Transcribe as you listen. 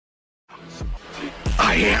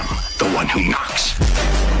I am the one who knocks.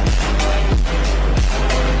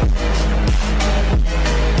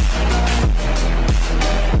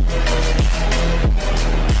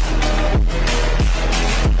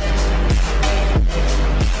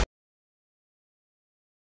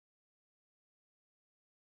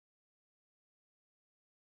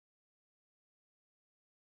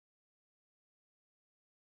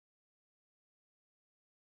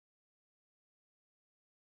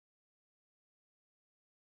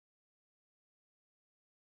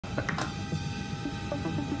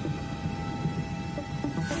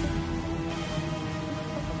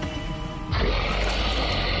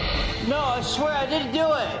 No, I swear I didn't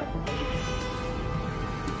do it.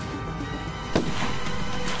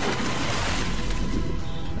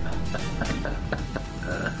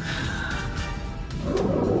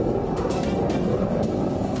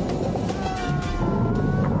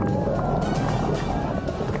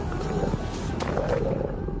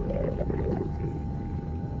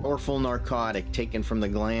 Powerful narcotic taken from the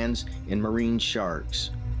glands in marine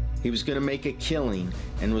sharks. He was going to make a killing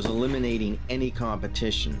and was eliminating any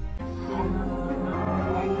competition.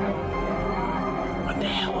 What the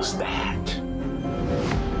hell is that?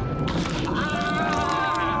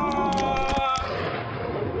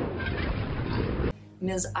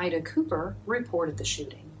 Ms. Ida Cooper reported the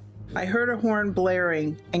shooting. I heard a horn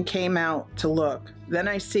blaring and came out to look. Then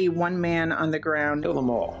I see one man on the ground. Kill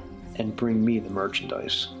them all and bring me the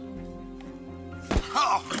merchandise.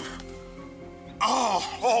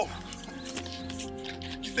 Oh!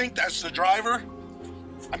 You think that's the driver?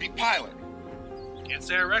 I mean, pilot. Can't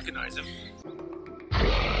say I recognize him.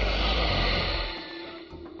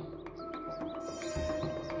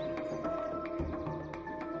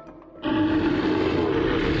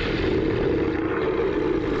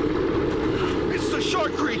 It's the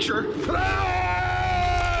shark creature!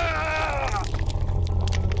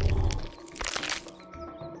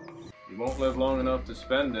 You won't live long enough to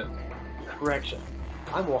spend it. Correction.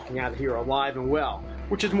 I'm walking out of here alive and well,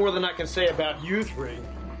 which is more than I can say about you three.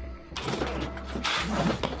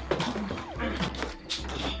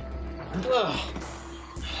 Ugh.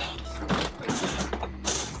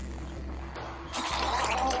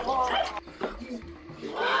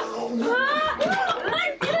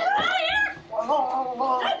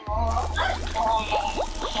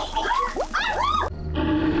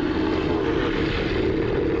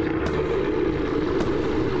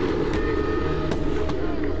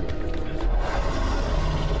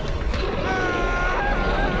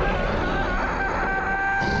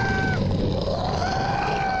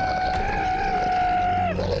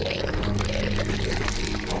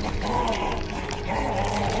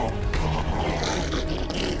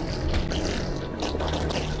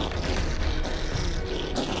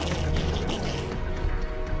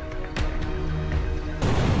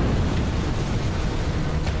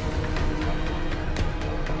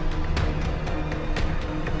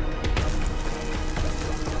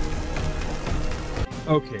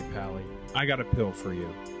 Okay, Pally, I got a pill for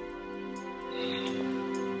you.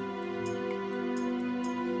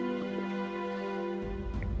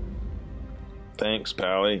 Thanks,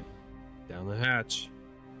 Pally. Down the hatch.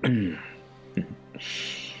 You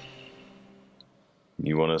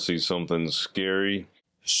want to see something scary?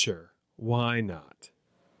 Sure, why not?